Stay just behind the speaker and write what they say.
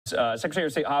Secretary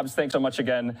of State Hobbs, thanks so much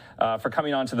again for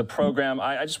coming on to the program.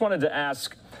 I just wanted to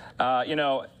ask,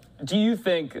 do you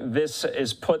think this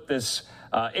is put this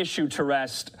issue to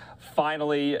rest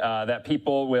finally, that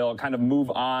people will kind of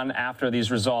move on after these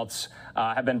results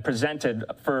have been presented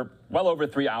for well over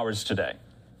 3 hours today?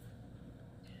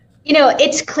 You know,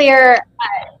 it's clear,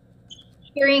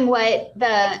 hearing what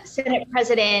the Senate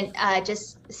President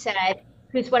just said,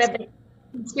 who's one of the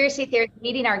conspiracy theorists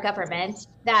leading our government,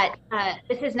 that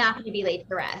this is not going to be laid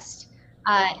to rest.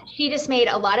 She just made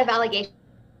a lot of allegations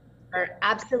that are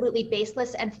absolutely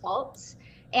baseless and false.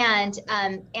 And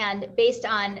based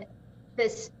on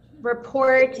this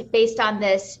report, based on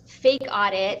this fake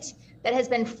audit that has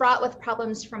been fraught with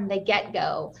problems from the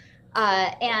get-go.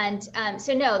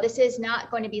 So no, this is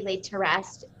not going to be laid to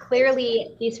rest.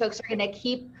 Clearly, these folks are going to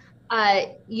keep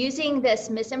using this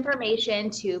misinformation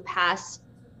to pass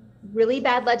really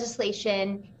bad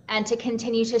legislation and to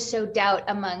continue to sow doubt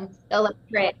among the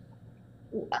electorate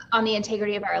on the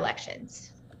integrity of our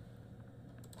elections.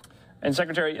 And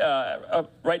Secretary,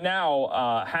 right now,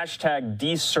 hashtag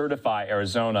decertify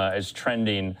Arizona is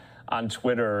trending on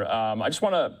Twitter. I just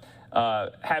want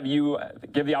to have you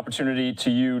give the opportunity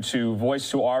to voice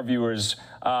to our viewers.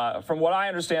 From what I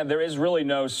understand, there is really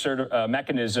no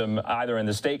mechanism either in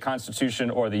the state constitution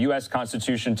or the U.S.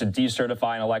 Constitution to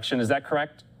decertify an election. Is that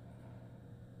correct?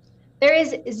 There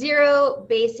is zero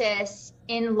basis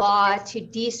in law to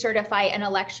decertify an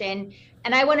election.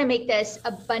 And I want to make this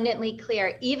abundantly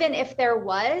clear. Even if there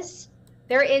was,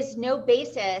 there is no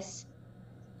basis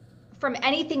from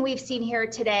anything we've seen here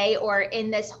today or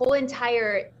in this whole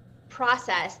entire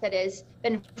process that has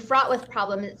been fraught with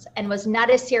problems and was not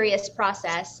a serious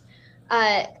process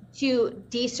to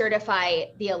decertify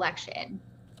the election.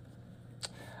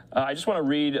 I just want to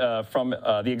read from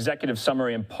the executive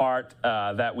summary in part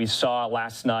that we saw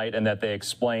last night and that they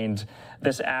explained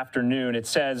this afternoon. It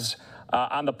says,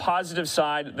 on the positive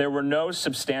side, there were no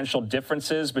substantial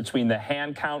differences between the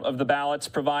hand count of the ballots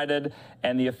provided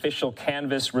and the official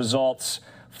canvass results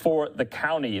for the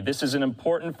county. This is an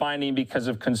important finding because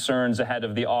of concerns ahead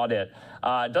of the audit.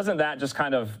 Doesn't that just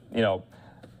kind of,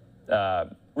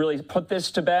 really put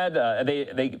this to bed?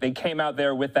 They came out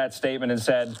there with that statement and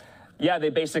said, yeah, they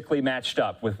basically matched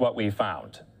up with what we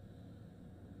found.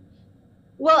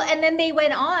 Well, and then they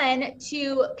went on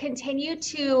to continue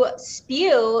to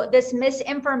spew this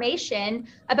misinformation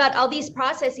about all these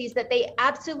processes that they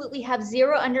absolutely have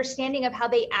zero understanding of how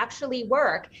they actually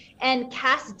work, and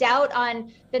cast doubt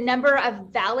on the number of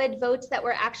valid votes that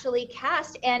were actually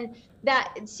cast. And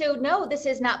so no, this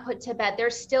is not put to bed.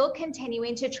 They're still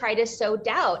continuing to try to sow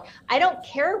doubt. I don't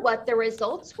care what the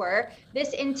results were.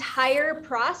 This entire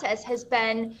process has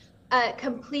been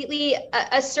completely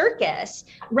a circus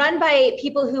run by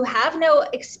people who have no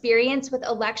experience with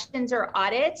elections or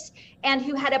audits and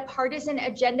who had a partisan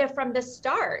agenda from the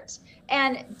start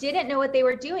and didn't know what they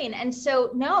were doing. And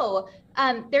so no,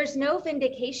 there's no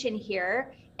vindication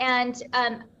here, and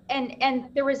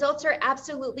the results are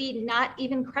absolutely not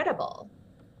even credible.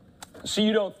 So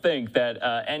you don't think that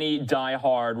any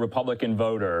diehard Republican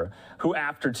voter who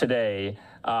after today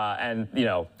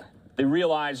they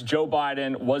realized Joe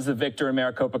Biden was the victor in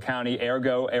Maricopa County,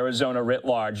 ergo Arizona writ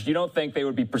large, you don't think they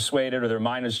would be persuaded or their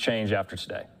mind has changed after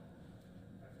today?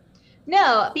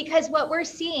 No, because what we're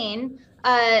seeing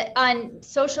on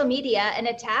social media and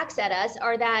attacks at us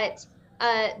are that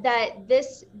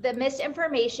the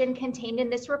misinformation contained in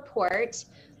this report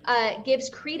gives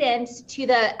credence to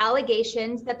the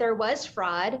allegations that there was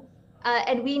fraud,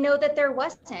 and we know that there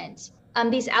wasn't.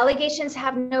 These allegations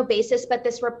have no basis, but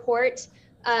this report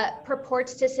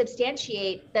purports to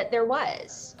substantiate that there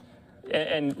was.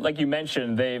 And like you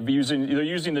mentioned, they're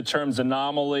using the terms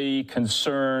anomaly,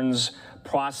 concerns,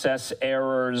 process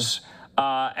errors.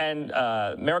 And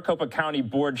Maricopa County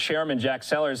Board Chairman Jack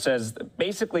Sellers says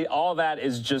basically all that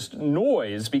is just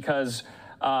noise because,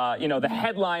 the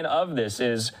headline of this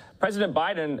is President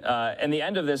Biden, in the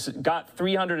end of this, got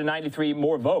 393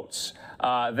 more votes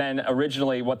than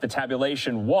originally what the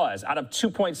tabulation was. Out of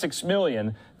 2.6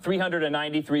 million,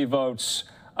 393 votes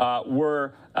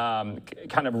were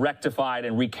kind of rectified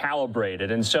and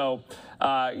recalibrated. And so,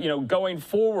 going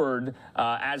forward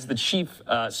as the chief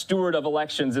steward of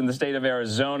elections in the state of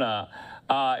Arizona,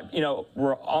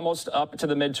 we're almost up to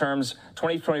the midterms.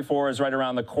 2024 is right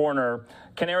around the corner.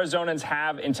 Can Arizonans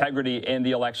have integrity in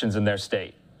the elections in their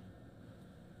state?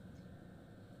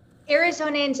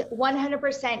 Arizonans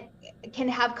 100% can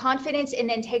have confidence in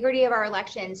the integrity of our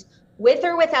elections with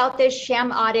or without this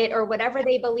sham audit or whatever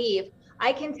they believe.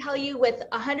 I can tell you with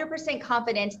 100%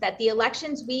 confidence that the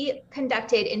elections we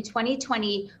conducted in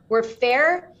 2020 were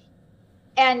fair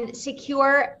and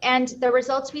secure, and the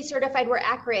results we certified were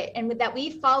accurate, and that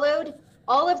we followed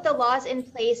all of the laws in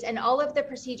place and all of the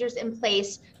procedures in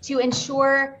place to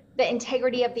ensure the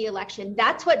integrity of the election.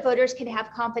 That's what voters can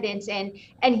have confidence in.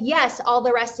 And yes, all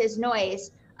the rest is noise.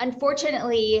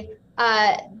 Unfortunately,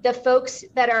 the folks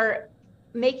that are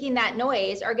making that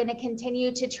noise are going to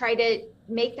continue to try to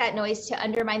make that noise to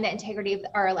undermine the integrity of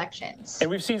our elections. And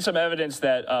we've seen some evidence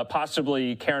that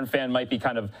possibly Karen Fann might be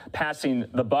kind of passing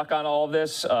the buck on all of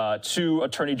this to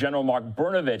Attorney General Mark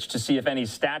Brnovich to see if any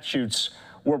statutes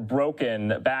were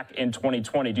broken back in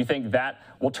 2020. Do you think that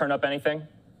will turn up anything?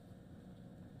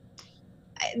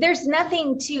 There's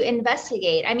nothing to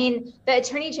investigate. I mean, the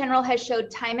Attorney General has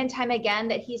showed time and time again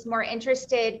that he's more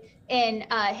interested in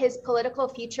his political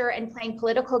future and playing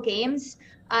political games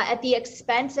at the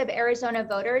expense of Arizona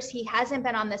voters. He hasn't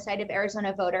been on the side of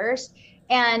Arizona voters.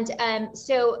 And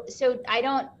so I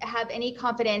don't have any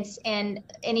confidence in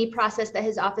any process that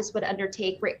his office would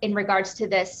undertake in regards to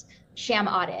this sham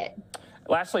audit.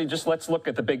 Lastly, just let's look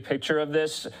at the big picture of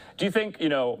this. Do you think,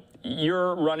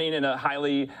 you're running in a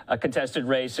highly contested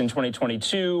race in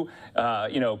 2022.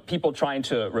 People trying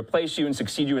to replace you and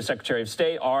succeed you as Secretary of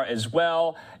State are as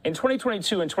well. In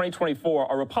 2022 and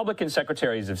 2024, are Republican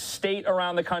secretaries of state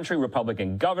around the country,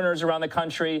 Republican governors around the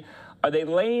country, are they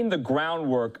laying the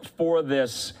groundwork for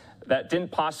this that didn't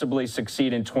possibly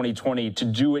succeed in 2020 to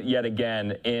do it yet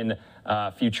again in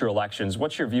future elections?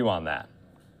 What's your view on that?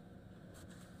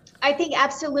 I think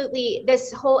absolutely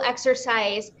this whole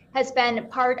exercise has been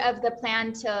part of the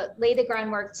plan to lay the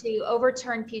groundwork to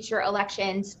overturn future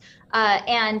elections.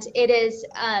 And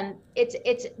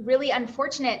it's really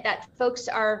unfortunate that folks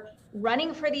are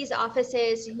running for these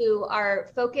offices who are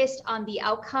focused on the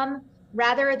outcome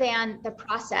rather than the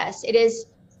process. It is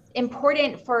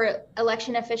important for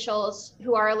election officials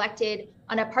who are elected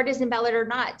on a partisan ballot or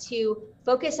not to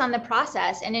focus on the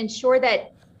process and ensure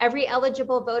that every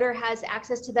eligible voter has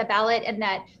access to the ballot and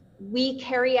that we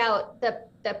carry out the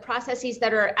processes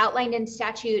that are outlined in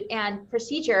statute and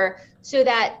procedure so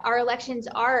that our elections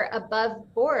are above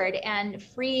board and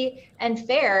free and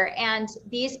fair. And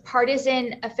these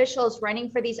partisan officials running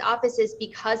for these offices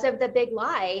because of the big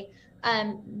lie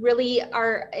really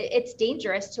it's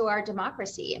dangerous to our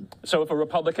democracy. So if a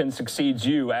Republican succeeds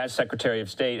you as Secretary of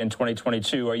State in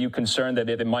 2022, are you concerned that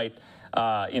it might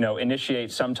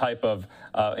initiate some type of,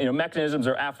 mechanisms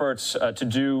or efforts to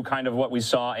do kind of what we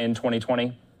saw in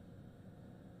 2020?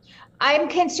 I'm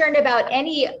concerned about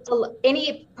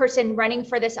any person running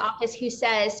for this office who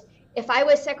says, if I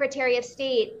was Secretary of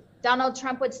State, Donald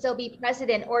Trump would still be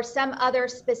president, or some other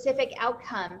specific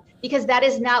outcome, because that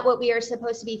is not what we are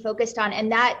supposed to be focused on.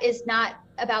 And that is not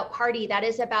about party. That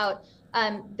is about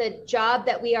the job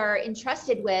that we are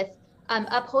entrusted with,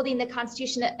 upholding the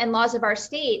Constitution and laws of our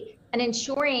state and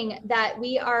ensuring that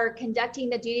we are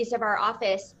conducting the duties of our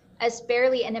office as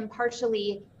fairly and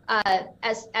impartially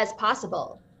as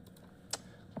possible.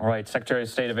 All right, Secretary of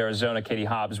State of Arizona, Katie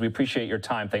Hobbs, we appreciate your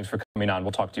time. Thanks for coming on.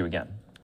 We'll talk to you again.